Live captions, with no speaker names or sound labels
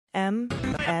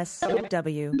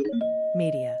MSW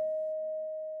Media.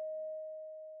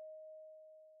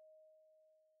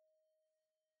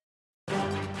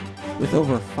 With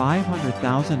over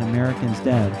 500,000 Americans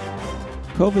dead,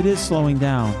 COVID is slowing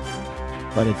down,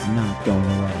 but it's not going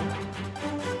away.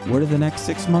 What are the next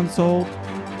 6 months hold?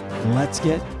 Let's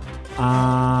get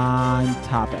on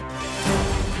topic.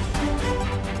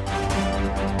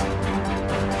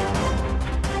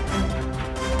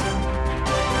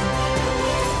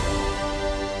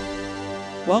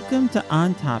 Welcome to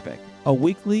On Topic, a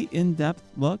weekly in-depth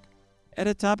look at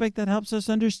a topic that helps us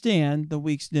understand the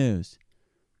week's news.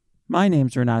 My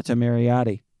name's Renato.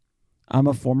 I'm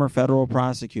a former federal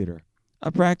prosecutor,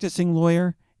 a practicing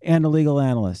lawyer, and a legal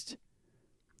analyst.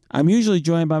 I'm usually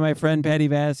joined by my friend Patty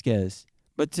Vasquez,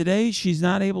 but today she's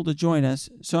not able to join us,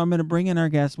 so I'm going to bring in our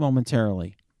guest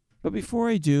momentarily. But before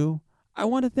I do, I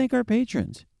want to thank our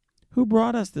patrons who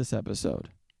brought us this episode.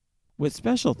 With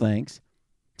special thanks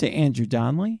to Andrew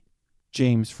Donnelly,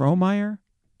 James Frohmeyer,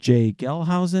 Jay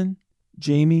Gelhausen,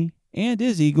 Jamie and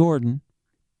Izzy Gordon,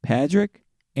 Patrick,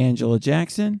 Angela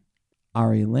Jackson,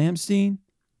 Ari Lamstein,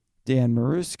 Dan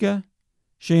Maruska,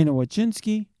 Shana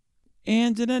Wachinski,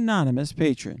 and an anonymous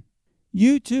patron.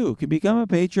 You too can become a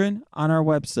patron on our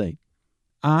website,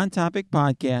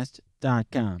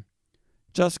 ontopicpodcast.com.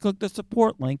 Just click the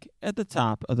support link at the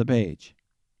top of the page.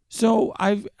 So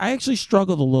I actually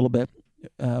struggled a little bit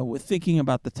with thinking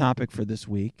about the topic for this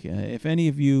week. If any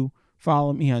of you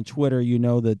follow me on Twitter, you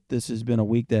know that this has been a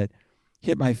week that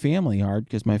hit my family hard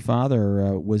because my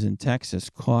father was in Texas,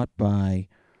 caught by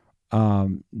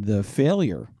the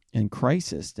failure and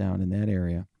crisis down in that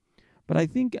area. But I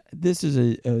think this is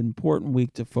an important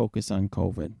week to focus on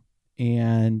COVID,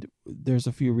 and there's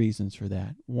a few reasons for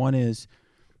that. One is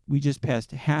we just passed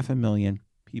 500,000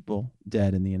 people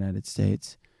dead in the United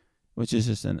States, which is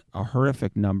just a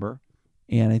horrific number.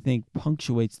 And I think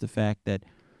punctuates the fact that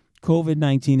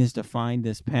COVID-19 is defined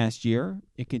this past year.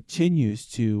 It continues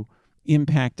to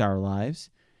impact our lives.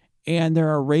 And there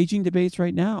are raging debates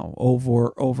right now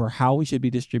over how we should be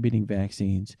distributing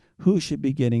vaccines, who should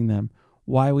be getting them,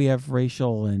 why we have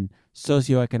racial and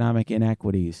socioeconomic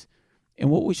inequities, and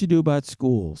what we should do about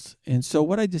schools. And so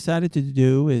what I decided to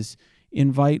do is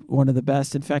invite one of the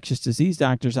best infectious disease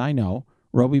doctors I know,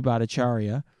 Roby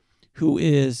Bhattacharyya, who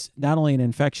is not only an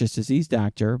infectious disease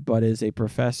doctor, but is a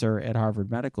professor at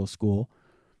Harvard Medical School,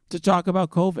 to talk about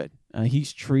COVID.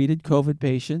 He's treated COVID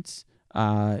patients,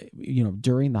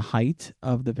 during the height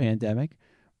of the pandemic.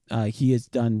 He has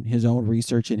done his own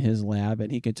research in his lab, and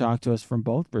he can talk to us from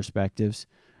both perspectives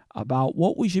about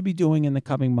what we should be doing in the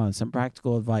coming months, some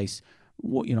practical advice,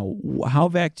 how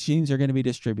vaccines are going to be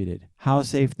distributed, how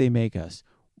safe they make us,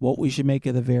 what we should make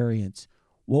of the variants,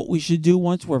 what we should do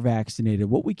once we're vaccinated,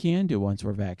 what we can do once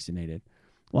we're vaccinated.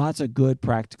 Lots of good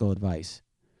practical advice.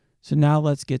 So now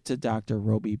let's get to Dr.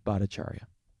 Roby Bhattacharyya.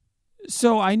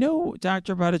 So I know,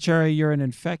 Dr. Bhattacharyya, you're an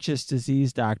infectious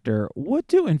disease doctor. What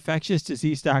do infectious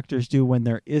disease doctors do when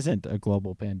there isn't a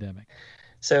global pandemic?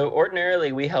 So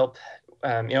ordinarily we help,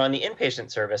 on the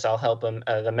inpatient service, I'll help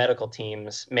the medical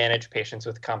teams manage patients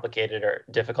with complicated or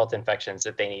difficult infections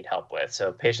that they need help with.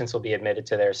 So patients will be admitted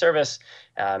to their service,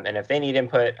 and if they need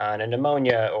input on a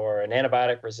pneumonia or an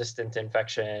antibiotic-resistant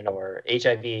infection or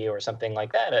HIV or something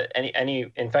like that,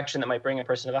 any infection that might bring a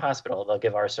person to the hospital, they'll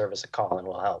give our service a call and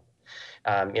we'll help.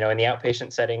 In the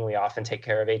outpatient setting, we often take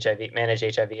care of HIV, manage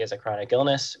HIV as a chronic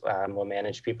illness. We'll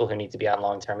manage people who need to be on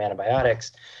long-term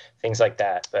antibiotics, things like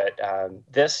that. But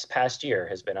this past year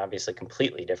has been obviously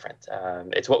completely different.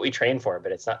 It's what we train for,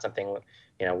 but it's not something,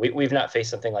 we've not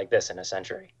faced something like this in a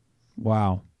century.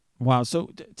 Wow. So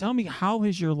tell me, how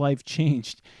has your life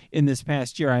changed in this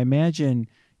past year? I imagine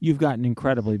you've gotten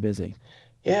incredibly busy.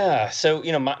 Yeah. So,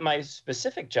 my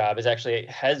specific job is actually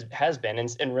has been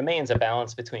and remains a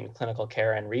balance between clinical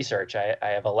care and research. I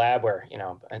have a lab where,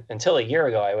 until a year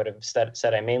ago, I would have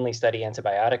said I mainly study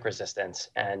antibiotic resistance.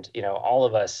 And, all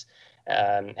of us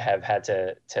have had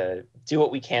to do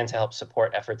what we can to help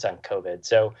support efforts on COVID.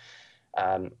 So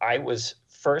I was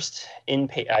first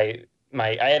I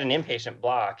had an inpatient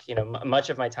block.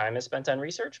 Much of my time is spent on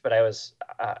research, but I was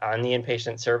on the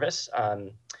inpatient service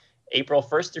April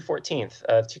 1st through 14th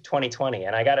of 2020.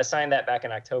 And I got assigned that back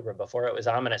in October before it was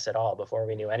ominous at all, before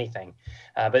we knew anything.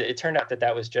 But it turned out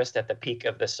that was just at the peak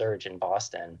of the surge in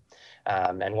Boston,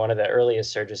 and one of the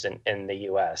earliest surges in the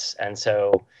US. And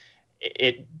so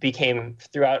it became,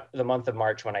 throughout the month of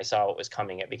March when I saw what was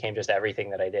coming, it became just everything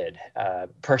that I did,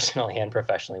 personally and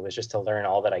professionally, was just to learn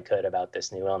all that I could about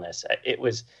this new illness. It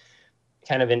was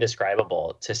kind of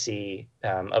indescribable to see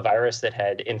a virus that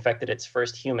had infected its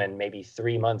first human maybe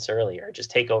 3 months earlier just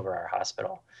take over our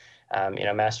hospital.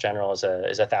 Mass General is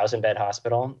a 1,000-bed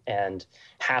hospital, and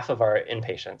half of our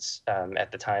inpatients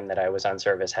at the time that I was on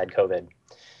service had COVID.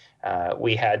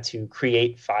 We had to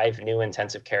create 5 new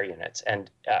intensive care units, and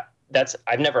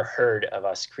I've never heard of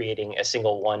us creating a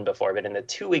single one before, but in the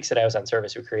 2 weeks that I was on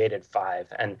service, we created 5.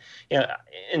 And,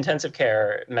 intensive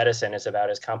care medicine is about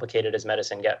as complicated as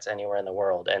medicine gets anywhere in the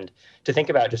world. And to think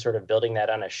about just sort of building that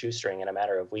on a shoestring in a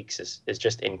matter of weeks is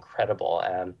just incredible.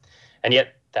 And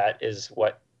yet that is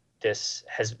what this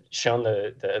has shown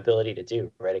the ability to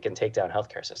do, right? It can take down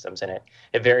healthcare systems, and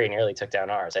it very nearly took down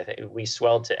ours. I think we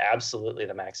swelled to absolutely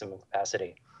the maximum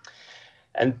capacity.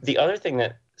 And the other thing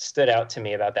that stood out to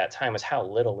me about that time was how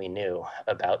little we knew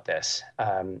about this.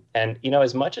 And,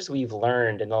 as much as we've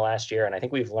learned in the last year, and I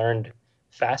think we've learned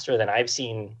faster than I've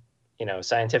seen,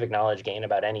 scientific knowledge gain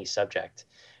about any subject.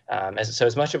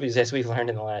 As much as we've learned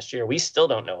in the last year, we still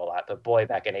don't know a lot. But boy,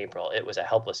 back in April, it was a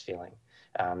helpless feeling.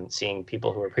 Seeing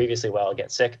people who were previously well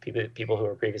get sick, people who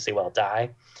were previously well die,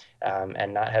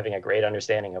 and not having a great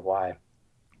understanding of why.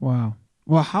 Wow.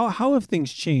 Well, how have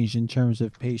things changed in terms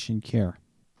of patient care?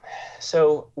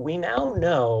 So we now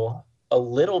know a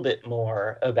little bit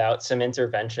more about some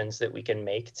interventions that we can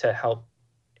make to help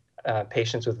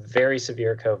patients with very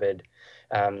severe COVID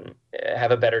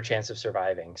have a better chance of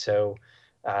surviving. So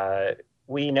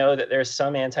we know that there's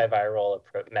some antiviral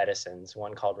medicines,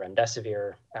 one called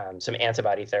remdesivir, some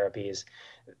antibody therapies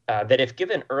that, if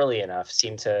given early enough,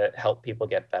 seem to help people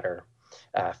get better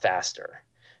faster.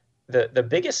 The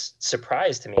biggest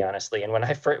surprise to me, honestly, and when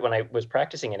I was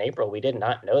practicing in April, we did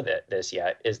not know this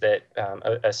yet, is that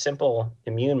a simple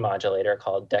immune modulator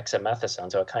called dexamethasone,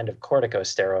 so a kind of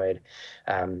corticosteroid,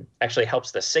 actually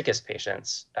helps the sickest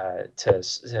patients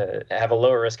to have a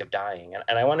lower risk of dying.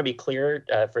 And I want to be clear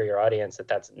for your audience that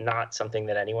that's not something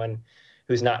that anyone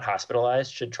who's not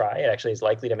hospitalized should try. It actually is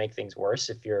likely to make things worse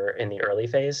if you're in the early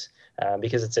phase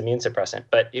because it's immune suppressant.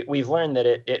 But we've learned that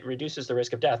it reduces the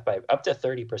risk of death by up to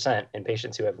 30% in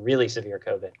patients who have really severe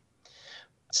COVID.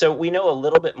 So we know a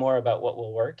little bit more about what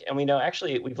will work. And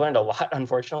we've learned a lot,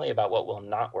 unfortunately, about what will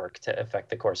not work to affect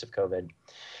the course of COVID.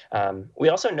 We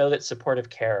also know that supportive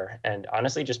care and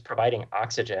honestly just providing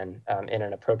oxygen in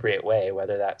an appropriate way,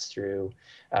 whether that's through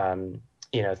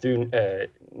through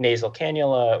nasal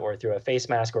cannula or through a face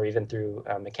mask or even through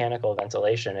mechanical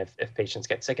ventilation if patients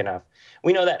get sick enough.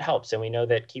 We know that helps, and we know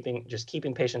that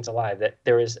keeping patients alive, that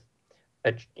there is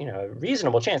a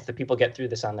reasonable chance that people get through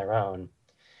this on their own.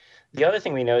 The other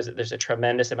thing we know is that there's a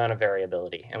tremendous amount of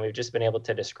variability, and we've just been able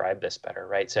to describe this better,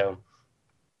 right? So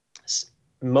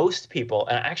most people,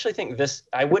 and I actually think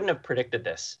I wouldn't have predicted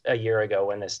this a year ago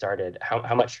when this started,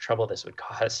 how much trouble this would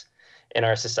cause in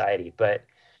our society, but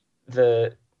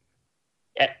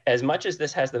as much as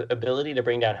this has the ability to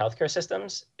bring down healthcare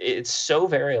systems, it's so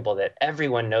variable that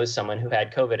everyone knows someone who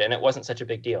had COVID and it wasn't such a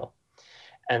big deal.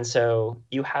 And so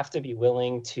you have to be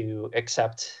willing to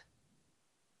accept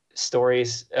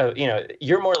stories.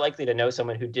 You're more likely to know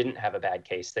someone who didn't have a bad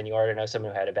case than you are to know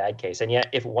someone who had a bad case. And yet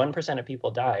if 1% of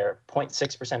people die or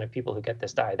 0.6% of people who get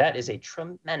this die, that is a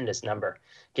tremendous number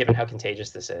given how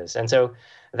contagious this is. And so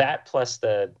that plus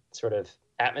the sort of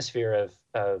atmosphere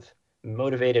of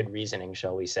motivated reasoning,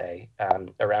 shall we say,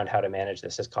 around how to manage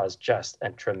this has caused just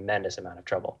a tremendous amount of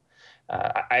trouble.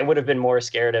 I would have been more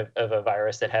scared of a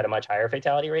virus that had a much higher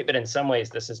fatality rate, but in some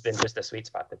ways, this has been just a sweet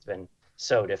spot that's been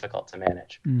so difficult to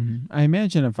manage. Mm-hmm. I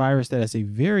imagine a virus that has a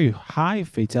very high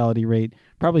fatality rate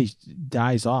probably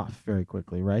dies off very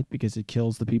quickly, right? Because it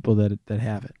kills the people that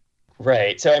have it.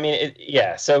 Right. So,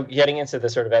 so getting into the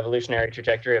sort of evolutionary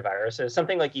trajectory of viruses,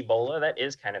 something like Ebola, that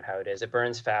is kind of how it is. It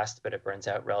burns fast, but it burns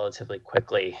out relatively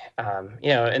quickly.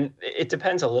 And it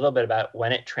depends a little bit about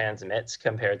when it transmits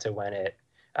compared to when it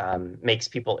makes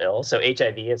people ill. So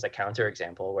HIV is a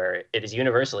counterexample where it is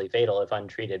universally fatal if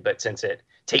untreated, but since it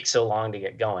takes so long to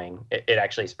get going, it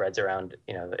actually spreads around,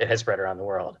 it has spread around the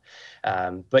world.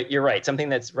 But you're right, something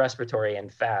that's respiratory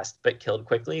and fast, but killed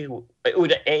quickly,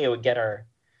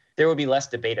 there would be less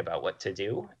debate about what to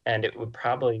do, and it would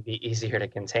probably be easier to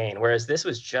contain. Whereas this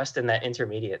was just in that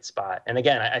intermediate spot. And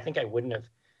again, I think I wouldn't have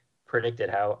predicted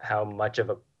how much of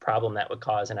a problem that would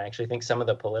cause. And I actually think some of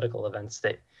the political events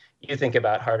that you think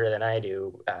about harder than I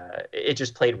do, it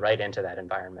just played right into that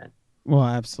environment. Well,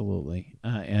 absolutely.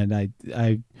 And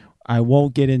I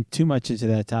won't get in too much into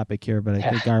that topic here, but I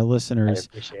think our listeners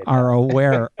are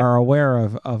aware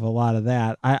of a lot of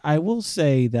that. I will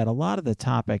say that a lot of the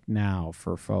topic now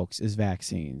for folks is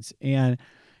vaccines. And,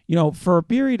 for a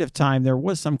period of time, there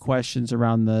was some questions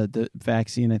around the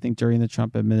vaccine. I think during the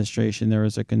Trump administration, there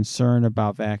was a concern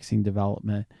about vaccine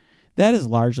development. that is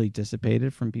largely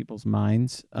dissipated from people's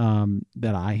minds,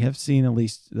 that I have seen, at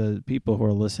least the people who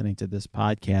are listening to this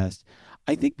podcast.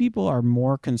 I think people are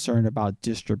more concerned about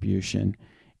distribution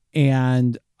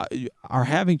and are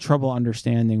having trouble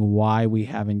understanding why we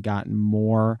haven't gotten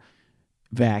more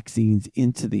vaccines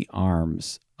into the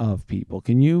arms of people.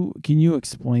 Can you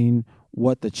explain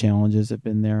what the challenges have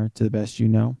been there to the best you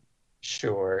know?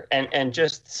 Sure. And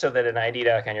just so that an ID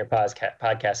doc on your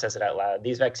podcast says it out loud,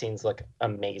 these vaccines look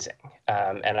amazing.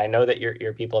 And I know that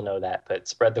your people know that, but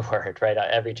spread the word, right?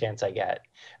 Every chance I get.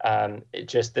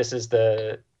 This is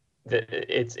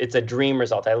it's a dream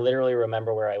result. I literally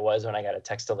remember where I was when I got a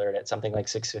text alert at something like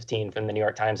 6:15 from the New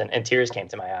York Times, and tears came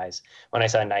to my eyes when I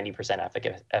saw 90%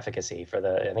 efficacy for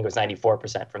I think it was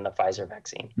 94% from the Pfizer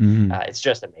vaccine. Mm-hmm. It's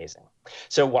just amazing.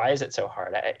 So why is it so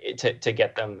hard to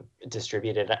get them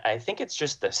distributed? I think it's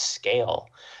just the scale,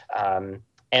 and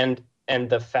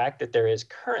the fact that there is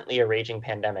currently a raging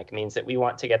pandemic means that we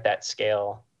want to get that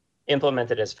scale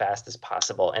implemented as fast as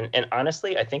possible. And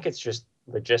honestly, I think it's just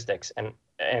logistics and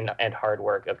hard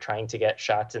work of trying to get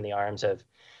shots in the arms of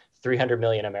 300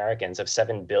 million Americans, of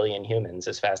 7 billion humans,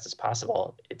 as fast as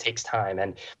possible. It takes time.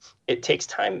 And it takes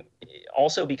time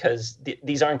also because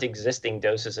these aren't existing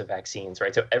doses of vaccines,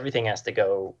 right? So everything has to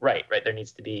go right? There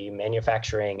needs to be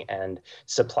manufacturing and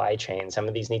supply chain. Some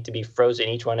of these need to be frozen.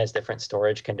 Each one has different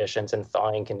storage conditions and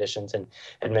thawing conditions and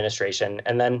administration.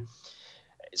 And then,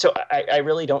 so I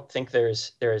really don't think there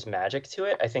is magic to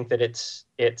it. I think that it's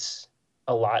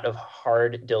a lot of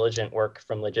hard, diligent work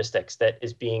from logistics that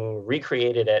is being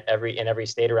recreated in every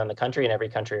state around the country and every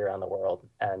country around the world,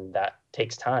 and that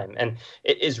takes time. And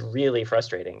it is really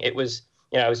frustrating. It was,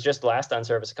 I was just last on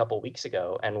service a couple of weeks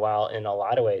ago, and while in a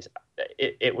lot of ways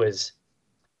it was,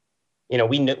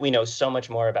 we know so much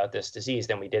more about this disease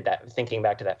than we did that. Thinking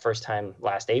back to that first time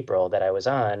last April that I was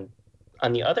on.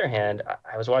 On the other hand,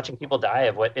 I was watching people die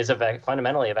of what is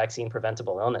fundamentally a vaccine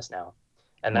preventable illness now.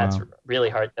 And that's Wow. really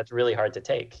hard. That's really hard to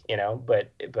take,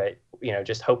 but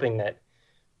just hoping that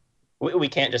we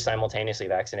can't just simultaneously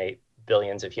vaccinate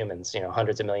billions of humans,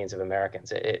 hundreds of millions of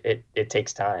Americans. It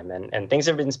takes time, and things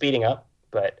have been speeding up,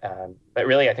 but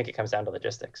really I think it comes down to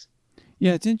logistics.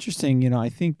 Yeah, it's interesting. I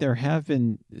think there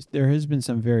has been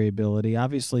some variability.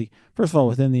 Obviously, first of all,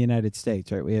 within the United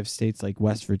States, right? We have states like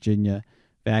West Virginia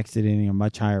vaccinating a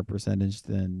much higher percentage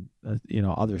than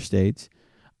other states,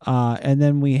 and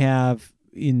then we have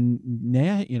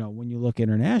when you look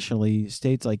internationally,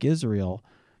 states like Israel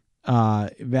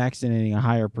vaccinating a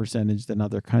higher percentage than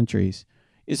other countries.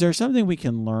 Is there something we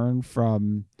can learn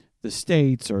from the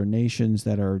states or nations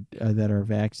that are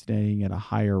vaccinating at a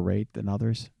higher rate than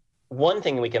others? One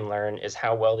thing we can learn is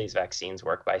how well these vaccines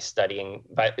work by studying,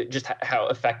 by just how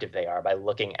effective they are by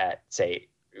looking at, say,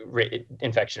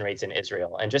 infection rates in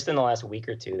Israel. And just in the last week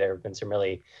or two, there have been some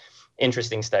really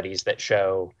interesting studies that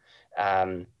show,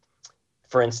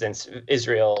 for instance,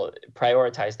 Israel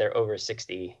prioritized their over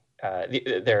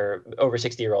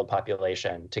 60-year-old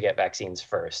population to get vaccines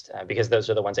first, because those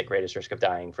are the ones at greatest risk of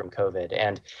dying from COVID.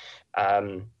 And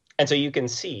so you can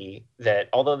see that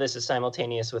although this is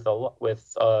simultaneous with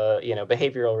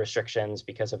behavioral restrictions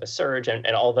because of a surge, and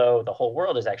although the whole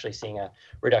world is actually seeing a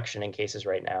reduction in cases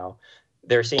right now,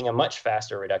 they're seeing a much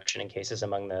faster reduction in cases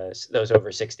among those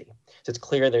over 60. So it's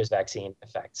clear there's vaccine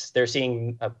effects. They're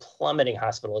seeing plummeting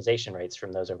hospitalization rates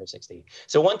from those over 60.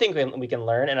 So one thing we can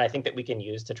learn, and I think that we can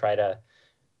use to try to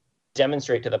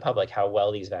demonstrate to the public how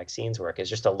well these vaccines work, is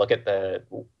just to look at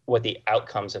what the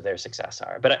outcomes of their success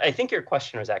are. But I think your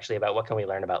question was actually about what can we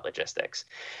learn about logistics.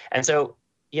 And so,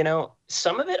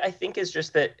 some of it I think is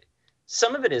just that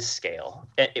some of it is scale,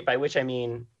 by which I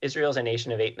mean Israel's a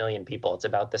nation of 8 million people. It's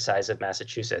about the size of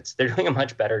Massachusetts. They're doing a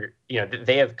much better,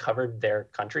 they have covered their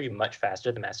country much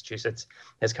faster than Massachusetts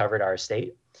has covered our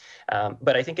state.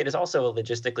 But I think it is also a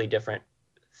logistically different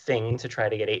thing to try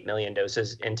to get 8 million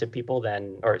doses into people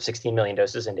or 16 million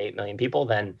doses into 8 million people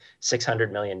than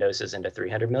 600 million doses into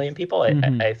 300 million people.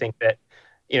 Mm-hmm. I think that,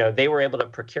 they were able to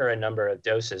procure a number of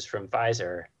doses from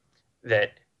Pfizer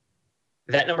that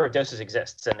number of doses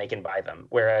exists and they can buy them,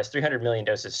 whereas 300 million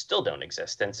doses still don't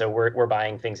exist. And so we're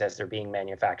buying things as they're being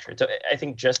manufactured. So I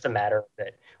think just the matter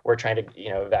that we're trying to,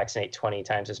 vaccinate 20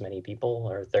 times as many people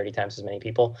or 30 times as many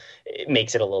people, it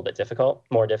makes it a little bit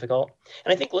more difficult.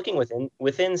 And I think looking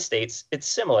within states, it's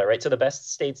similar, right? So the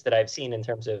best states that I've seen in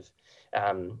terms of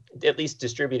at least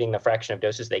distributing the fraction of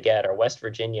doses they get are West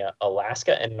Virginia,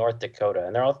 Alaska, and North Dakota.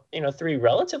 And they're all, three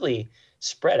relatively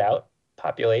spread out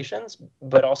populations,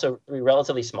 but also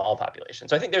relatively small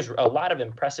populations. So I think there's a lot of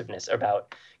impressiveness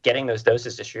about getting those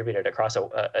doses distributed across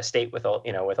a state with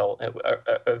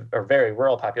a very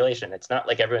rural population. It's not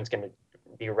like everyone's going to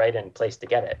be right in place to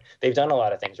get it. They've done a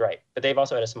lot of things right, but they've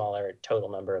also had a smaller total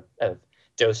number of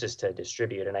doses to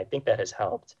distribute, and I think that has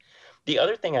helped. The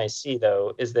other thing I see,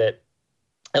 though, is that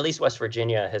at least West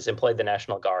Virginia has employed the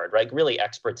National Guard, right? Really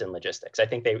experts in logistics. I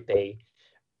think they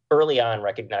early on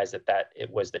recognized that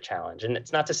it was the challenge. And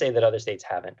it's not to say that other states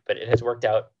haven't, but it has worked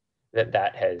out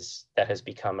that has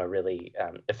become a really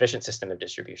efficient system of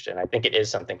distribution. I think it is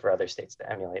something for other states to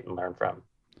emulate and learn from.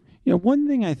 One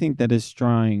thing I think that is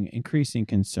drawing increasing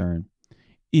concern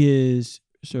is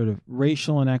sort of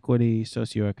racial inequity,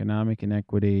 socioeconomic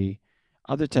inequity,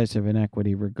 other types of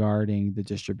inequity regarding the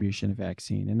distribution of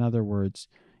vaccine. In other words,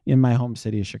 in my home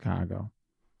city of Chicago,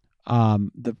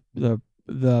 the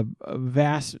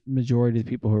vast majority of the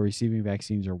people who are receiving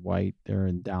vaccines are white. They're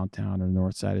in downtown or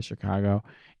north side of Chicago.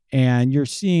 And you're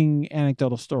seeing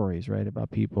anecdotal stories, right,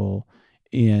 about people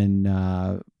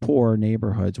in poor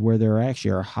neighborhoods where there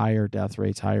actually are higher death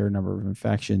rates, higher number of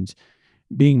infections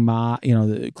being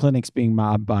the clinics being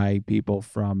mobbed by people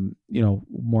from,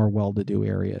 more well-to-do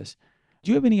areas.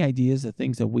 Do you have any ideas of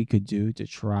things that we could do to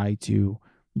try to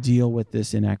deal with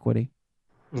this inequity?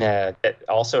 Yeah,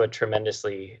 also a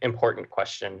tremendously important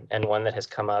question, and one that has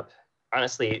come up,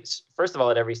 honestly, first of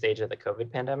all, at every stage of the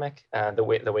COVID pandemic, the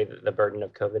way that the burden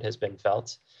of COVID has been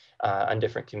felt on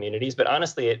different communities. But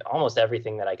honestly, almost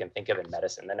everything that I can think of in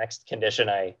medicine. The next condition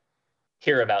I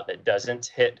hear about that doesn't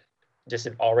hit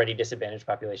already disadvantaged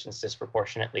populations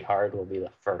disproportionately hard will be the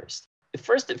first.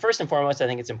 First and foremost, I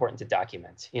think it's important to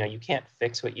document. You can't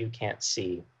fix what you can't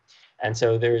see. And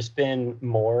so there's been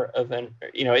more of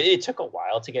it took a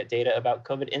while to get data about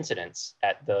COVID incidents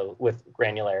with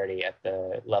granularity at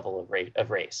the level of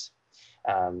race.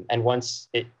 And once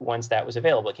that was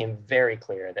available, it became very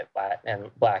clear that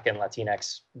Black and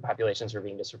Latinx populations were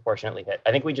being disproportionately hit.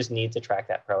 I think we just need to track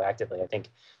that proactively. I think,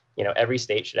 every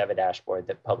state should have a dashboard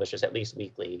that publishes at least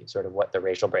weekly sort of what the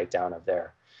racial breakdown of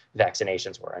their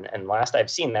vaccinations were. And last I've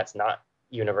seen, that's not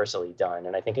universally done.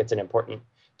 And I think it's an important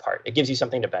part. It gives you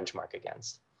something to benchmark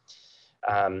against.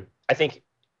 I think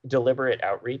deliberate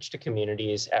outreach to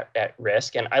communities at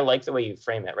risk, and I like the way you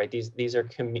frame it, right? These are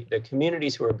the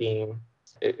communities who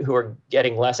are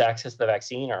getting less access to the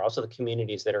vaccine are also the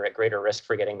communities that are at greater risk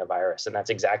for getting the virus. And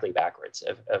that's exactly backwards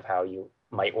of how you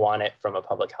might want it from a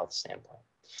public health standpoint.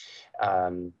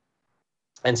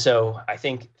 And so I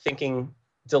think thinking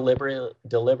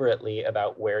deliberately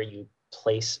about where you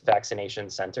place vaccination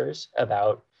centers,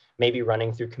 about maybe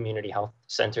running through community health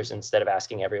centers instead of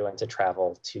asking everyone to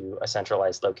travel to a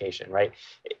centralized location, right?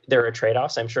 There are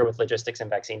trade-offs, I'm sure, with logistics and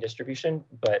vaccine distribution,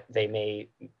 but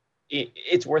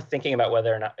it's worth thinking about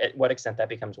whether or not, at what extent that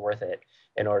becomes worth it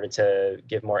in order to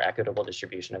give more equitable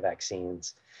distribution of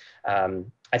vaccines.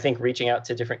 I think reaching out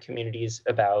to different communities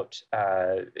about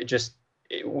just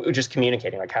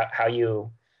communicating, like how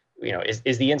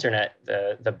is the internet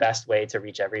the best way to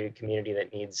reach every community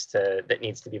that needs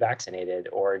to be vaccinated,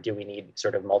 or do we need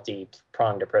sort of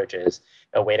multi-pronged approaches,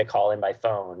 a way to call in by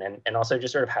phone, and also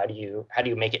just sort of how do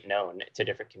you make it known to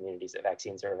different communities that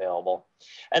vaccines are available,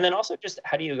 and then also just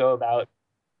how do you go about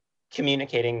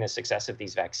communicating the success of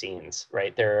these vaccines,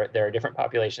 right? There are different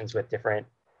populations with different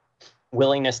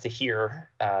willingness to hear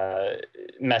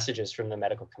messages from the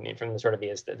medical community, from the sort of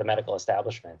the medical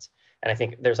establishment. And I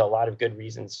think there's a lot of good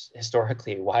reasons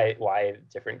historically why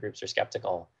different groups are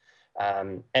skeptical.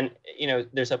 And,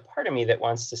 there's a part of me that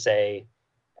wants to say,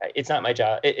 it's not my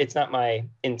job. It's not my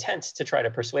intent to try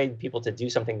to persuade people to do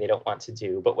something they don't want to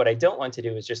do. But what I don't want to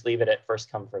do is just leave it at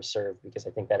first come, first serve, because I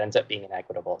think that ends up being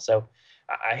inequitable. So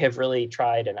I have really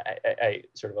tried, and I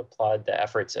sort of applaud the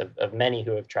efforts of many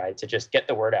who have tried to just get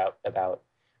the word out about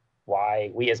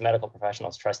why we as medical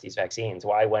professionals trust these vaccines,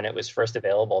 why when it was first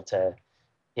available to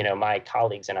my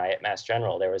colleagues and I at Mass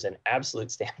General, there was an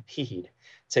absolute stampede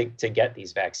to get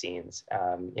these vaccines.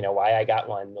 Why I got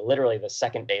one literally the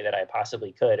second day that I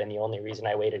possibly could. And the only reason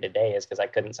I waited a day is because I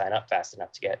couldn't sign up fast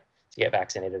enough to get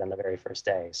vaccinated on the very first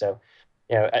day. So,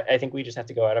 I think we just have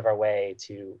to go out of our way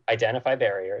to identify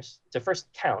barriers, to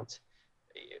first count,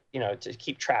 to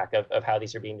keep track of how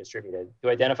these are being distributed, to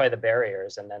identify the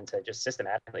barriers, and then to just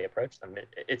systematically approach them.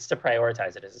 It's to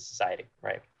prioritize it as a society,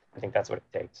 right? I think that's what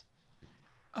it takes.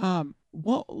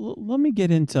 Well, let me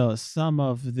get into some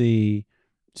of the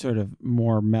sort of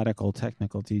more medical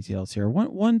technical details here.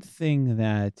 One thing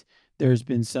that there's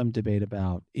been some debate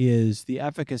about is the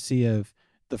efficacy of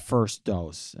the first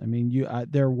dose. I mean,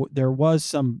 there was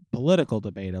some political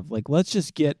debate of like, let's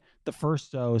just get the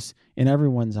first dose in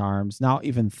everyone's arms, not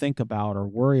even think about or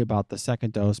worry about the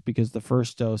second dose, because the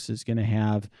first dose is going to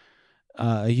have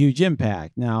a huge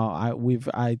impact. Now,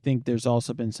 I think there's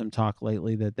also been some talk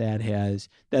lately that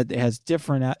has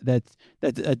different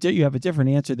you have a different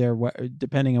answer there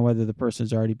depending on whether the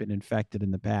person's already been infected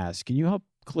in the past. Can you help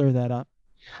clear that up?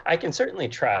 I can certainly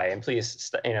try, and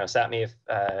please, stop me if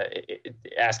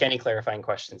ask any clarifying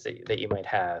questions that you might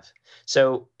have.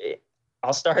 So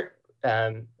I'll start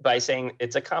by saying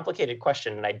it's a complicated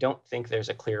question, and I don't think there's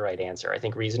a clear right answer. I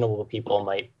think reasonable people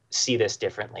might see this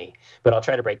differently, but I'll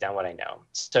try to break down what I know.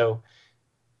 So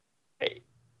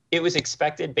it was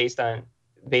expected based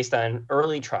on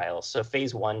early trials, so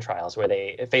phase 1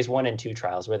 and 2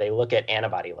 trials where they look at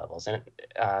antibody levels. And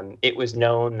it was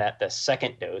known that the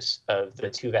second dose of the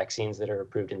 2 vaccines that are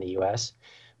approved in the US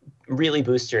really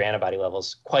boosts your antibody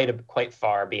levels quite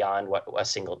far beyond what a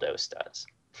single dose does.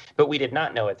 But we did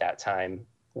not know at that time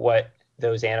what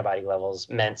those antibody levels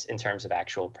meant in terms of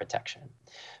actual protection.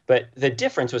 But the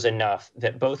difference was enough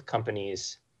that both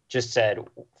companies just said,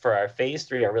 for our phase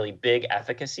 3, our really big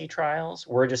efficacy trials,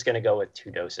 we're just going to go with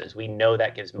 2 doses. We know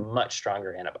that gives much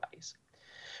stronger antibodies.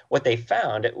 What they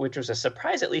found, which was a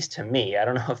surprise, at least to me, I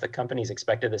don't know if the companies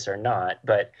expected this or not,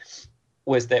 but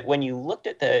was that when you looked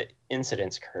at the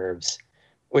incidence curves,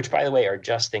 which, by the way, are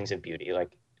just things of beauty,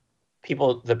 like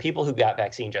the people who got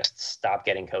vaccine just stopped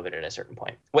getting COVID at a certain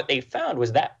point. What they found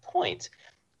was that point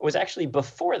was actually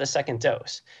before the second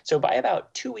dose. So by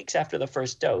about 2 weeks after the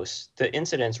first dose, the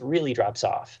incidence really drops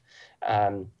off.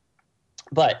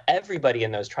 But everybody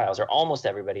in those trials, or almost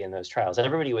everybody in those trials,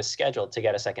 everybody was scheduled to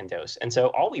get a second dose. And so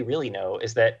all we really know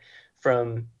is that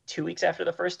from 2 weeks after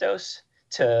the first dose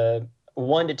to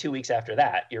 1 to 2 weeks after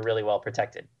that, you're really well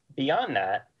protected. Beyond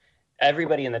that,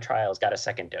 everybody in the trials got a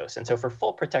second dose. And so for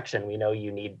full protection,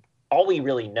 all we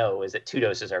really know is that 2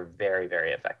 doses are very,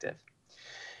 very effective.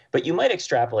 But you might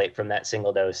extrapolate from that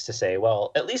single dose to say,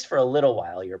 well, at least for a little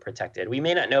while, you're protected. We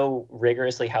may not know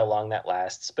rigorously how long that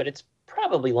lasts, but it's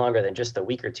probably longer than just the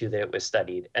week or 2 that it was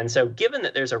studied. And so given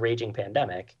that there's a raging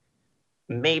pandemic,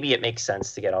 maybe it makes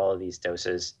sense to get all of these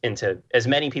doses into as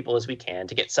many people as we can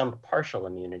to get some partial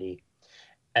immunity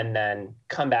and then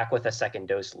come back with a second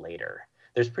dose later.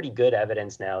 There's pretty good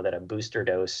evidence now that a booster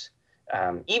dose,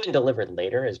 even delivered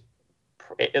later, is,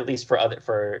 at least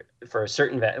for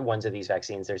certain ones of these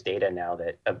vaccines, there's data now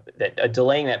that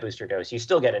delaying that booster dose, you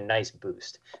still get a nice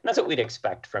boost. And that's what we'd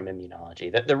expect from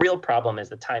immunology. The real problem is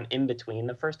the time in between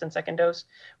the first and second dose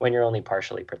when you're only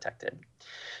partially protected.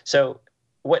 So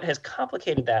what has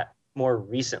complicated that more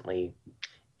recently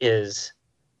is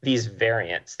these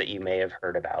variants that you may have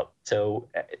heard about. So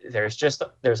there's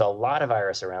a lot of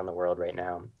virus around the world right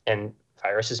now, and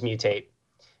viruses mutate.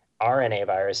 RNA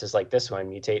viruses like this one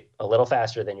mutate a little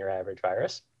faster than your average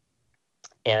virus.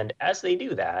 And as they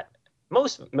do that,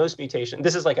 most mutation,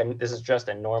 this is just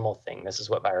a normal thing. This is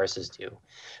what viruses do.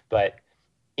 But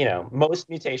most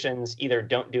mutations either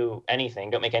don't do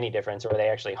anything, don't make any difference, or they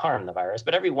actually harm the virus.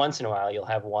 But every once in a while, you'll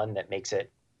have one that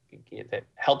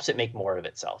helps it make more of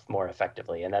itself more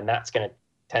effectively. And then that's going to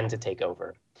tend to take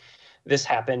over. This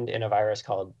happened in a virus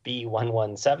called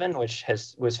B117, which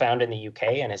was found in the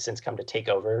UK and has since come to take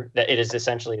over. That it is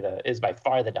essentially is by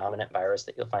far the dominant virus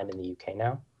that you'll find in the UK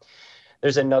now.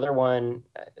 There's another one,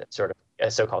 sort of a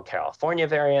so-called California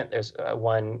variant. There's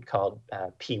one called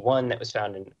P1 that was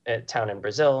found in a town in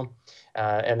Brazil.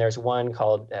 And there's one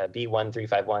called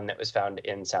B1351 that was found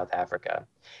in South Africa.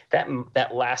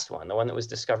 That last one, the one that was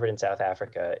discovered in South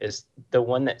Africa, is the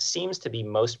one that seems to be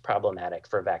most problematic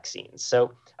for vaccines.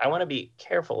 So I want to be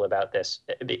careful about this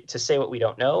to say what we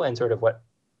don't know and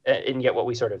yet what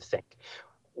we sort of think.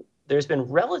 There's been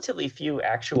relatively few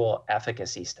actual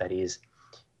efficacy studies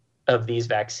of these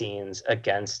vaccines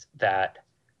against that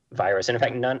virus. And in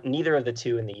fact, neither of the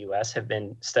 2 in the US have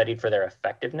been studied for their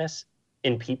effectiveness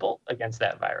in people against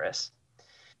that virus.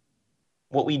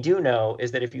 What we do know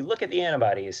is that if you look at the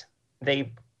antibodies,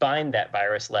 they bind that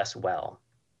virus less well.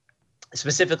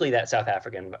 Specifically that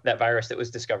virus that was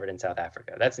discovered in South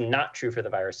Africa. That's not true for the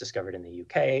virus discovered in the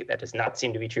UK. That does not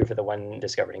seem to be true for the one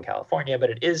discovered in California, but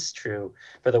it is true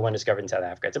for the one discovered in South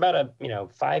Africa. It's about a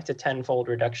 5 to 10-fold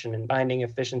reduction in binding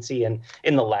efficiency in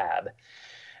the lab.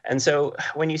 And so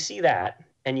when you see that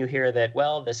and you hear that,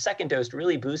 well, the second dose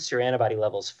really boosts your antibody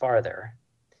levels farther,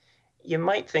 you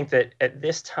might think that at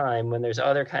this time, when there's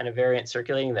other kind of variants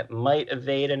circulating that might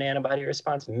evade an antibody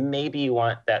response, maybe you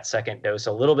want that second dose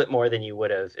a little bit more than you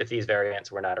would have if these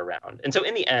variants were not around. And so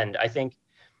in the end, I think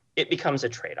it becomes a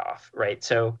trade-off, right?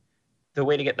 So the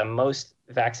way to get the most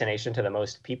vaccination to the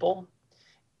most people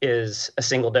is a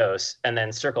single dose and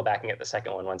then circle back and get the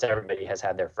second one once everybody has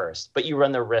had their first. But you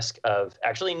run the risk of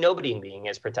actually nobody being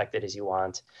as protected as you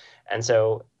want. And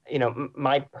so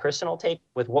my personal take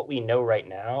with what we know right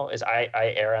now is I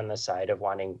err on the side of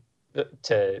wanting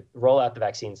to roll out the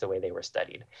vaccines the way they were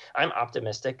studied. I'm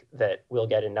optimistic that we'll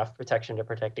get enough protection to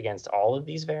protect against all of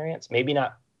these variants. Maybe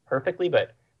not perfectly,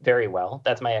 but very well.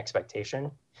 That's my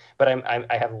expectation. But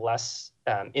I have less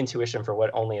intuition for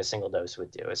what only a single dose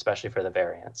would do, especially for the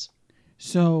variants.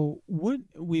 So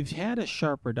we've had a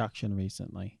sharp reduction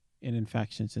recently in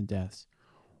infections and deaths.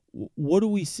 What do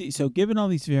we see? So given all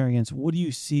these variants, what do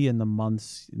you see in the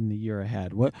months in the year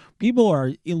ahead? What people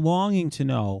are longing to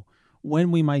know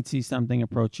when we might see something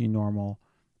approaching normal,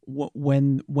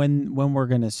 when we're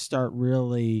going to start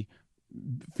really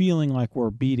feeling like we're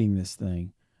beating this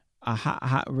thing. As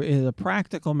a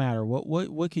practical matter,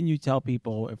 what can you tell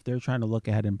people if they're trying to look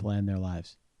ahead and plan their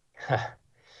lives?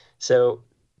 So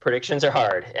predictions are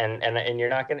hard, and you're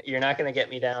not gonna get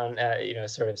me down,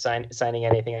 sort of signing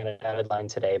anything on a dotted line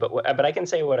today. But I can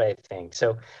say what I think.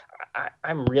 So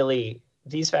I'm really,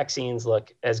 these vaccines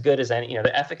look as good as any.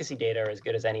 The efficacy data are as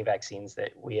good as any vaccines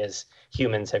that we as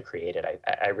humans have created.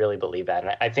 I really believe that,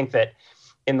 and I think that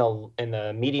in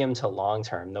the medium to long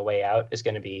term, the way out is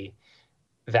going to be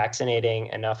vaccinating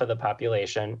enough of the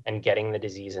population and getting the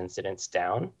disease incidence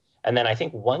down. And then I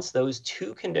think once those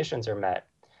two conditions are met,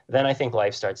 then I think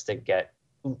life starts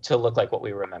to look like what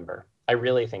we remember. I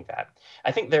really think that.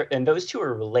 I think and those two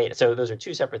are related. So those are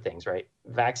two separate things, right?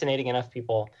 Vaccinating enough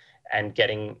people and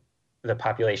getting the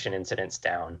population incidence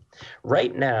down.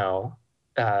 Right now,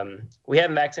 we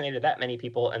haven't vaccinated that many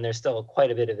people, and there's still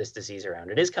quite a bit of this disease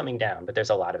around. It is coming down, but there's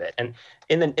a lot of it. And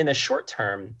in the short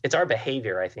term, it's our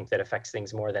behavior, I think, that affects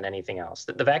things more than anything else.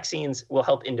 The vaccines will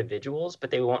help individuals,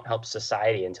 but they won't help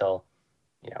society until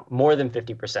more than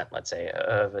 50%, let's say,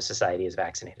 of a society is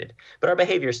vaccinated. But our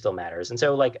behavior still matters. And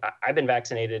so, like, I've been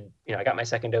vaccinated, I got my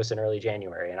second dose in early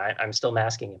January, and I'm still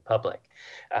masking in public.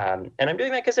 And I'm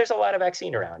doing that because there's a lot of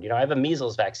vaccine around. I have a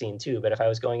measles vaccine too, but if I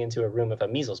was going into a room with a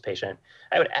measles patient,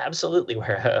 I would absolutely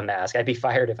wear a mask. I'd be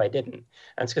fired if I didn't.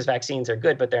 And it's because vaccines are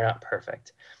good, but they're not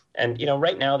perfect. And,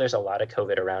 right now there's a lot of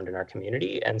COVID around in our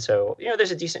community. And so, there's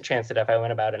a decent chance that if I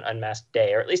went about an unmasked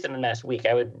day, or at least an unmasked week,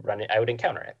 I would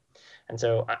encounter it. And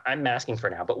so I'm masking for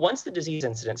now. But once the disease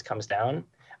incidence comes down,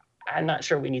 I'm not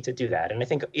sure we need to do that. And I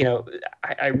think,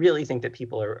 I really think that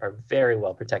people are very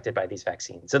well protected by these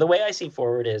vaccines. So the way I see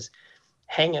forward is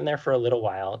hang in there for a little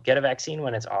while, get a vaccine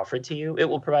when it's offered to you. It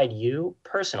will provide you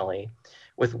personally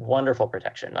with wonderful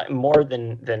protection, more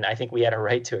than I think we had a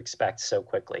right to expect so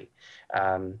quickly.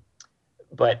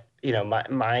 But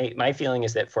my feeling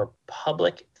is that for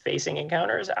public facing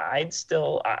encounters, I'm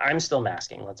still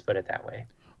masking. Let's put it that way.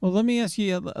 Well, let me ask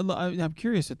you, I'm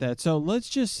curious at that. So let's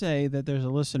just say that there's a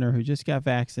listener who just got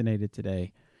vaccinated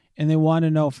today and they want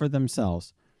to know for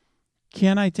themselves,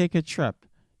 can I take a trip?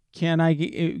 Can I,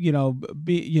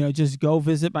 just go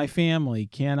visit my family?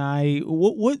 Can I,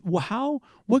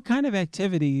 what kind of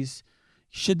activities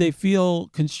should they feel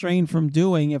constrained from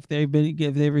doing if they've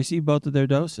received both of their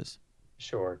doses?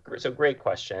 Sure. So great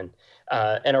question,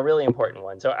 and a really important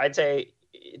one. So I'd say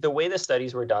the way the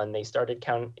studies were done, they started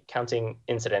counting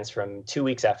incidents from 2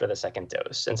 weeks after the second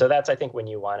dose. And so that's, I think, when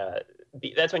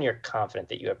that's when you're confident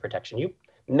that you have protection. You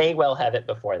may well have it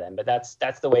before then, but that's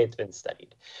the way it's been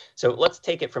studied. So let's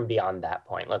take it from beyond that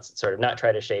point. Let's sort of not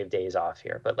try to shave days off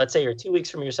here. But let's say you're 2 weeks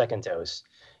from your second dose.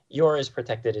 You're as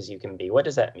protected as you can be. What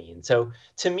does that mean? So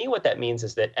to me, what that means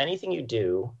is that anything you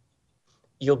do,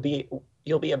 you'll be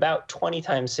about 20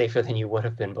 times safer than you would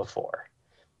have been before.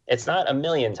 It's not a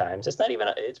million times. It's not even.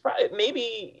 It's probably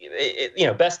maybe.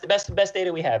 Best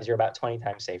data we have is you're about 20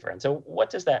 times safer. And so, what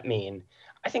does that mean?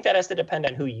 I think that has to depend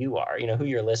on who you are. Who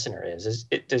your listener is.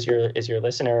 Is your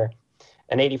listener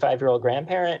an 85-year-old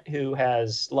grandparent who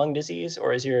has lung disease,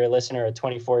 or is your listener a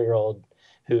 24-year-old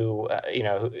who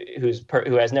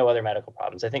who has no other medical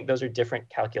problems? I think those are different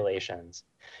calculations.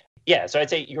 Yeah, so I'd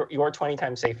say you're 20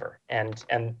 times safer, and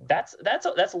that's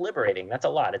liberating. That's a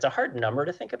lot. It's a hard number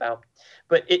to think about,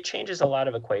 but it changes a lot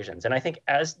of equations. And I think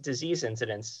as disease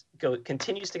incidence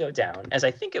continues to go down, as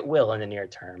I think it will in the near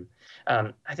term,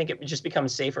 I think it just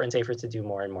becomes safer and safer to do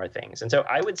more and more things. And so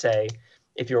I would say,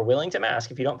 if you're willing to mask,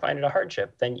 if you don't find it a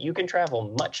hardship, then you can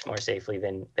travel much more safely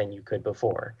than you could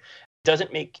before. It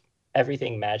doesn't make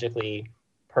everything magically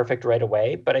perfect right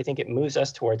away, but I think it moves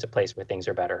us towards a place where things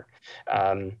are better.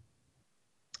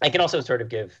 I can also sort of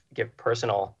give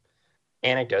personal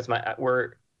anecdotes.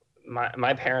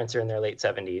 My parents are in their late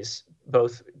 70s,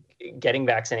 both getting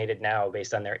vaccinated now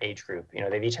based on their age group.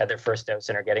 They've each had their first dose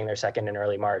and are getting their second in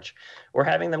early March. We're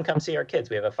having them come see our kids.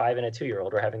 We have a 5 and a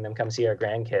 2-year-old. We're having them come see our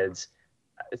grandkids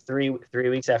 3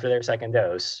 weeks after their second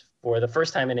dose for the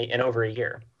first time in over a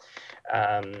year.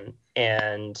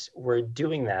 And we're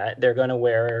doing that. They're going to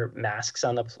wear masks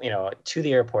on the, to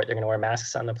the airport. They're going to wear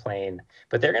masks on the plane,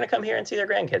 but they're going to come here and see their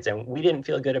grandkids. And we didn't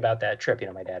feel good about that trip.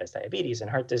 My dad has diabetes and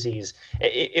heart disease.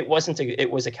 It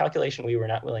was a calculation we were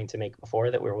not willing to make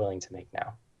before that we're willing to make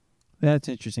now. That's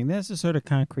interesting. That's the sort of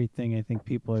concrete thing I think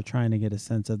people are trying to get a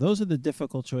sense of. Those are the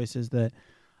difficult choices that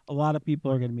a lot of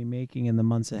people are going to be making in the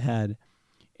months ahead.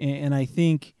 And I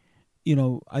think,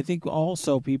 I think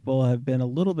also people have been a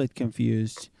little bit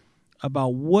confused about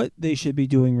what they should be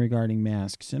doing regarding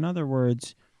masks. In other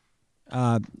words,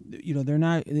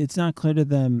 it's not clear to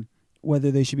them whether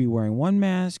they should be wearing one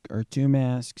mask or two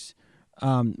masks,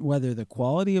 whether the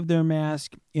quality of their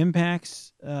mask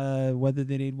impacts whether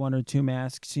they need one or two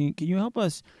masks. Can you help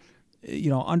us,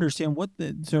 understand what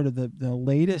the sort of the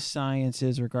latest science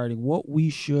is regarding what we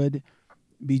should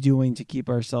be doing to keep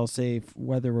ourselves safe,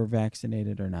 whether we're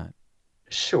vaccinated or not?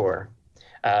 Sure.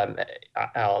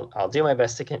 I'll do my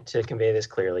best to convey this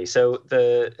clearly. So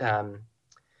the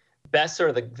best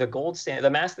sort of the gold standard, the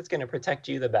mask that's going to protect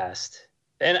you the best.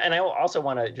 And I also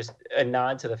want to just a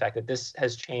nod to the fact that this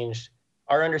has changed.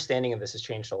 Our understanding of this has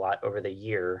changed a lot over the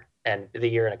year and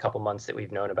a couple months that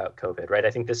we've known about COVID, right?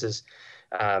 I think this is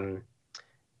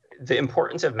the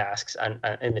importance of masks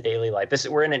in the daily life.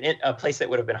 We're in a place that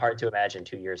would have been hard to imagine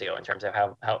 2 years ago in terms of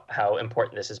how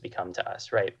important this has become to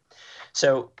us, right?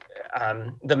 So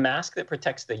the mask that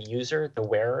protects the user, the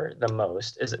wearer, the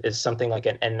most is something like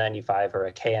an N95 or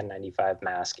a KN95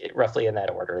 mask, roughly in that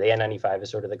order. The N95 is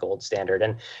sort of the gold standard,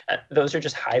 and those are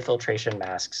just high filtration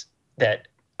masks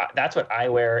that's what I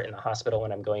wear in the hospital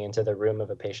when I'm going into the room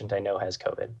of a patient I know has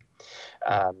COVID.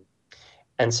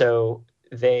 And so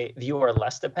you are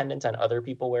less dependent on other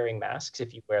people wearing masks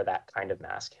if you wear that kind of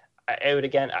mask. I would,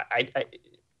 again,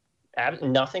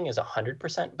 nothing is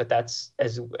 100%, but that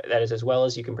is as well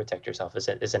as you can protect yourself as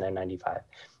an N95.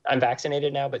 I'm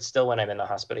vaccinated now, but still when I'm in the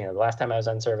hospital, the last time I was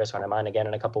on service, when I'm on again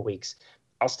in a couple weeks,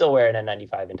 I'll still wear an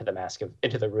N95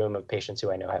 into the room of patients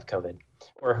who I know have COVID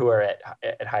or who are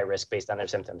at high risk based on their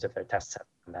symptoms if their tests haven't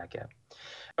come back yet.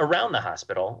 Around the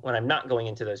hospital, when I'm not going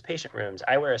into those patient rooms,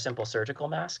 I wear a simple surgical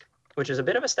mask, which is a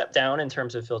bit of a step down in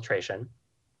terms of filtration.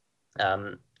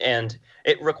 And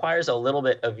it requires a little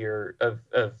bit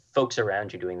of folks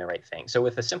around you doing the right thing. So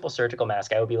with a simple surgical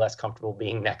mask, I would be less comfortable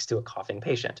being next to a coughing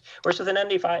patient. Whereas with an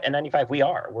N95,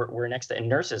 we're next to, and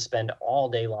nurses spend all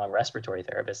day long. Respiratory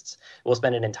therapists will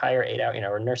spend an entire 8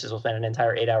 hour, or nurses will spend an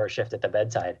entire 8 hour shift at the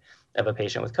bedside of a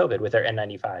patient with COVID with their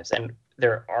N95s. And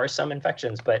there are some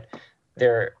infections, but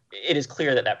it is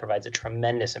clear that provides a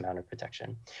tremendous amount of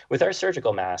protection. With our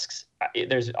surgical masks,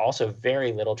 there's also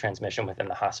very little transmission within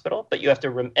the hospital, but you have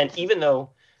to, and even though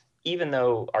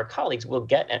our colleagues will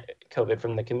get COVID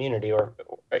from the community or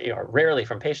rarely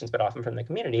from patients, but often from the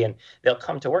community, and they'll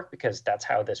come to work because that's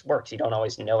how this works. You don't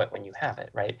always know it when you have it,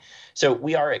 right? So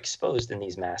we are exposed in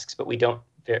these masks, but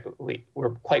we're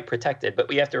quite protected. But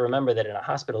we have to remember that in a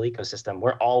hospital ecosystem,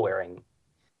 we're all wearing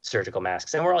surgical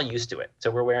masks and we're all used to it. So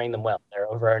we're wearing them well. They're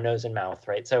over our nose and mouth,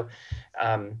 right? So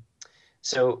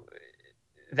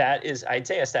that is, I'd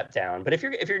say, a step down. But if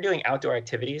you're doing outdoor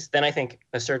activities, then I think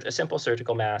a simple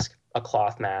surgical mask, a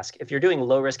cloth mask. If you're doing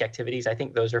low risk activities, I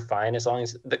think those are fine as long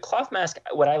as the cloth mask.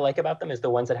 What I like about them is the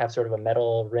ones that have sort of a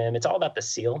metal rim. It's all about the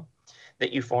seal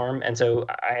that you form. And so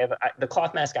the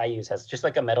cloth mask I use has just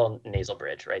like a metal nasal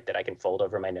bridge, right, that I can fold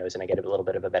over my nose and I get a little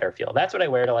bit of a better feel. That's what I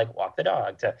wear to like walk the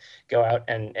dog, to go out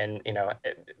and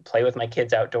play with my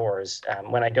kids outdoors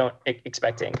when I don't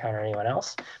expect to encounter anyone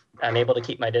else. I'm able to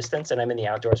keep my distance and I'm in the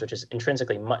outdoors, which is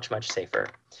intrinsically much, much safer.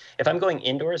 If I'm going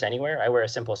indoors anywhere, I wear a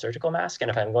simple surgical mask. And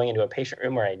if I'm going into a patient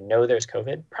room where I know there's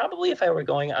COVID, probably if I were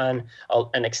going on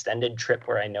an extended trip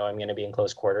where I know I'm going to be in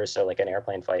close quarters, so like an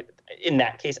airplane flight, in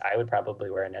that case, I would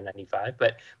probably wear an N95.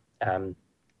 But and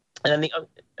then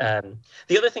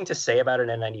the other thing to say about an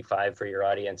N95 for your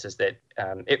audience is that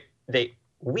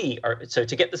so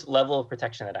to get this level of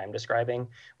protection that I'm describing,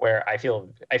 where I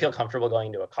feel comfortable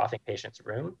going to a coughing patient's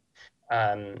room,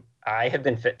 I have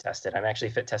been fit tested. I'm actually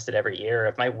fit tested every year.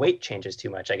 If my weight changes too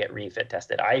much, I get refit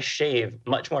tested. I shave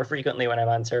much more frequently when I'm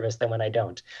on service than when I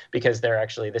don't, because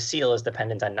the seal is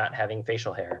dependent on not having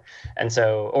facial hair, and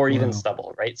so, or even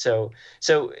stubble, right? So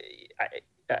you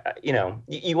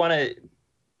want to.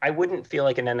 I wouldn't feel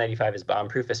like an N95 is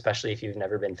bomb-proof, especially if you've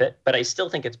never been fit, but I still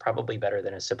think it's probably better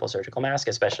than a simple surgical mask,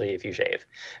 especially if you shave.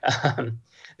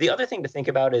 The other thing to think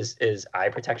about is eye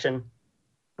protection.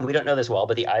 We don't know this well,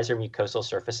 but the eyes are mucosal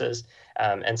surfaces.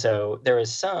 And so there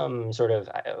is some sort of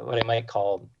what I might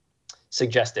call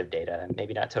suggestive data,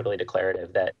 maybe not totally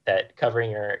declarative, that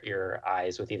covering your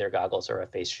eyes with either goggles or a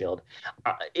face shield,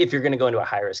 if you're going to go into a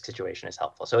high-risk situation, is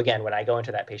helpful. So again, when I go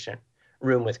into that patient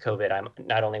room with COVID, I'm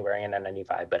not only wearing an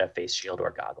N95, but a face shield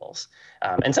or goggles.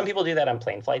 And some people do that on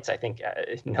plane flights. I think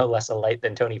no less a light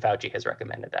than Tony Fauci has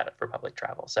recommended that for public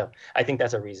travel. So I think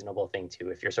that's a reasonable thing too,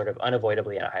 if you're sort of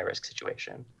unavoidably in a high risk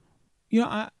situation.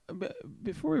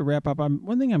 Before we wrap up,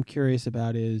 one thing I'm curious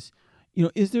about is,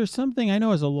 is there something, I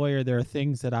know as a lawyer, there are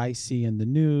things that I see in the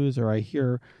news or I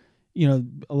hear, a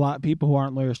lot of people who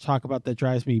aren't lawyers talk about that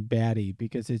drives me batty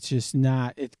because it's just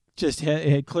not,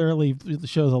 it clearly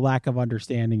shows a lack of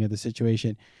understanding of the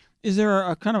situation. Is there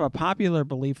a kind of a popular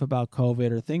belief about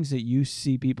COVID or things that you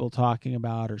see people talking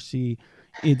about or see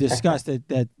discussed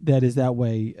that is that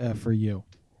way for you?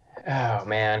 Oh,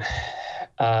 man.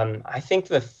 I think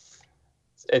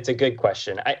it's a good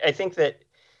question. I think that,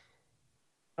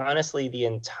 honestly, the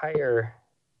entire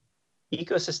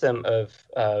ecosystem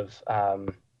of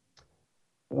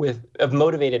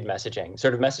motivated messaging,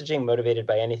 sort of messaging motivated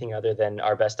by anything other than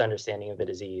our best understanding of the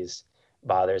disease,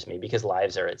 bothers me because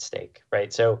lives are at stake,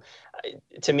 right? So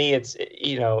to me,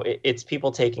 it's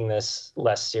people taking this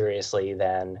less seriously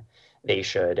than they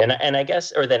should, and I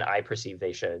guess, or than I perceive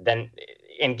they should.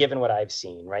 And given what I've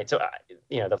seen, right? So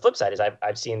the flip side is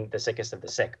I've seen the sickest of the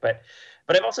sick, but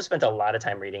I've also spent a lot of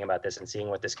time reading about this and seeing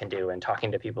what this can do and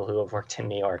talking to people who have worked in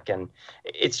New York, and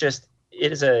it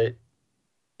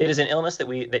is an illness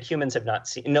that humans have not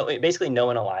seen. No, basically no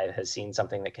one alive has seen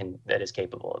something that is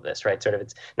capable of this, right? Sort of,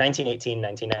 it's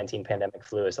 1919 pandemic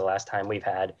flu is the last time we've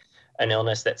had an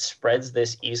illness that spreads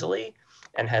this easily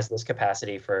and has this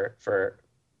capacity for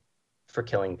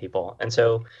killing people. And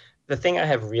so the thing I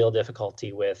have real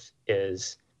difficulty with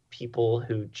is people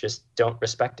who just don't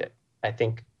respect it. I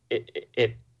think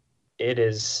it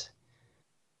is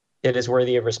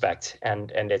worthy of respect,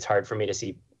 and it's hard for me to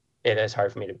see. It is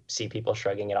hard for me to see people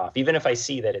shrugging it off, even if I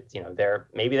see that it's,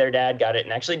 maybe their dad got it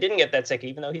and actually didn't get that sick,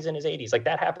 even though he's in his 80s. Like,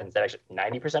 that happens. That actually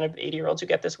 90% of 80-year-olds who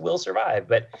get this will survive.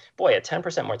 But boy, a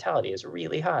 10% mortality is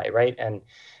really high, right? And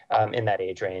in that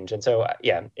age range. And so,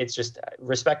 it's just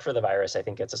respect for the virus, I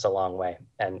think, gets us a long way.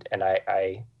 And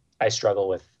I struggle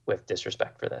with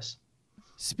disrespect for this.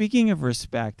 Speaking of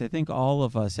respect, I think all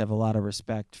of us have a lot of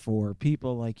respect for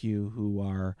people like you who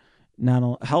are not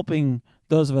only helping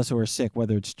those of us who are sick,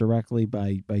 whether it's directly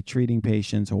by treating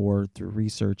patients or through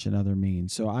research and other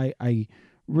means. So I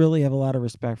really have a lot of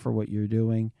respect for what you're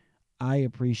doing. I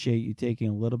appreciate you taking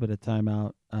a little bit of time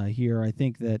out here. I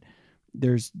think that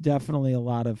there's definitely a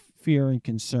lot of fear and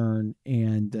concern,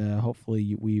 and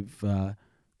hopefully we've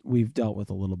dealt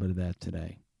with a little bit of that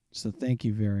today. So thank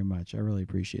you very much. I really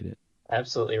appreciate it.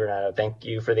 Absolutely, Renato. Thank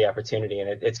you for the opportunity, and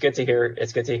it's good to hear.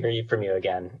 It's good to hear from you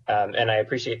again, and I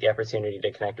appreciate the opportunity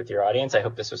to connect with your audience. I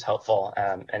hope this was helpful.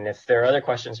 And if there are other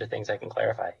questions or things I can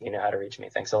clarify, you know how to reach me.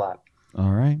 Thanks a lot.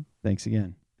 All right. Thanks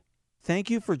again. Thank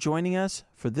you for joining us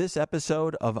for this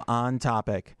episode of On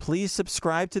Topic. Please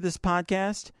subscribe to this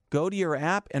podcast, go to your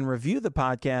app and review the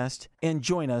podcast, and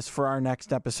join us for our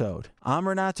next episode. I'm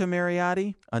Renato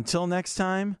Mariotti. Until next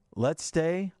time, let's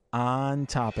stay on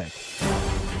topic.